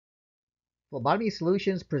Phlebotomy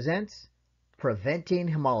Solutions presents Preventing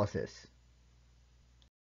Hemolysis.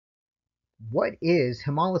 What is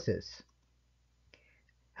hemolysis?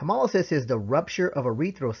 Hemolysis is the rupture of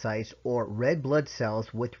erythrocytes or red blood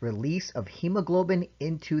cells with release of hemoglobin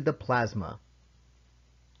into the plasma.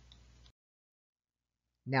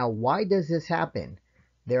 Now, why does this happen?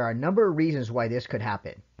 There are a number of reasons why this could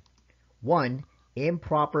happen. 1.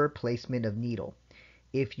 Improper placement of needle.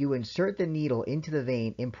 If you insert the needle into the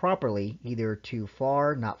vein improperly, either too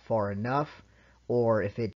far, not far enough, or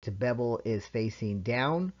if its bevel is facing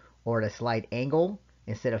down or at a slight angle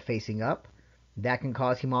instead of facing up, that can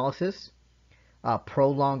cause hemolysis.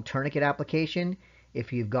 Prolonged tourniquet application.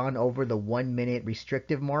 If you've gone over the 1 minute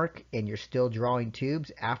restrictive mark and you're still drawing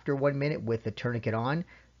tubes after 1 minute with the tourniquet on,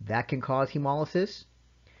 that can cause hemolysis.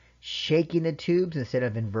 Shaking the tubes instead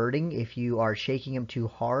of inverting. If you are shaking them too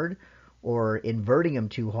hard or inverting them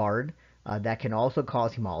too hard, that can also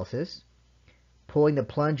cause hemolysis. Pulling the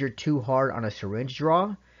plunger too hard on a syringe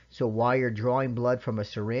draw. So while you're drawing blood from a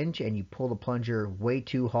syringe and you pull the plunger way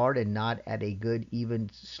too hard and not at a good,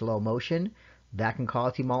 even, slow motion, that can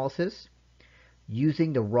cause hemolysis.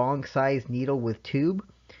 Using the wrong size needle with tube.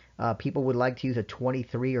 People would like to use a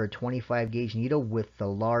 23 or 25 gauge needle with the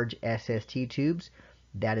large SST tubes.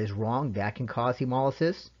 That is wrong. That can cause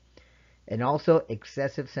hemolysis. And also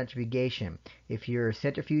excessive centrifugation. If you're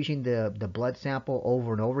centrifuging the blood sample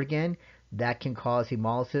over and over again, that can cause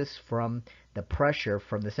hemolysis from the pressure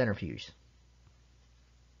from the centrifuge.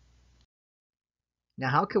 Now,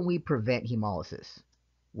 how can we prevent hemolysis?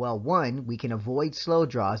 Well, 1, we can avoid slow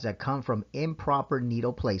draws that come from improper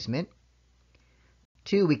needle placement.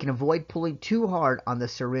 2, we can avoid pulling too hard on the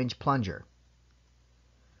syringe plunger.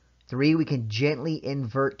 3, we can gently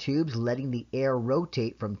invert tubes, letting the air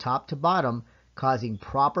rotate from top to bottom, causing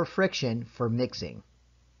proper friction for mixing.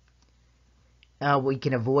 We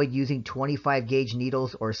can avoid using 25 gauge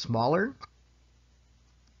needles or smaller,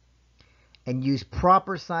 and use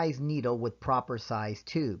proper size needle with proper size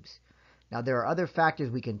tubes. Now, there are other factors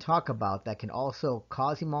we can talk about that can also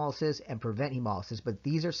cause hemolysis and prevent hemolysis, but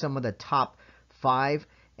these are some of the top 5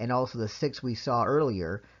 and also the 6 we saw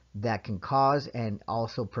earlier that can cause and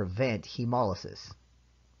also prevent hemolysis.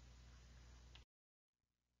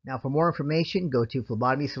 Now, for more information, go to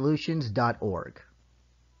phlebotomysolutions.org.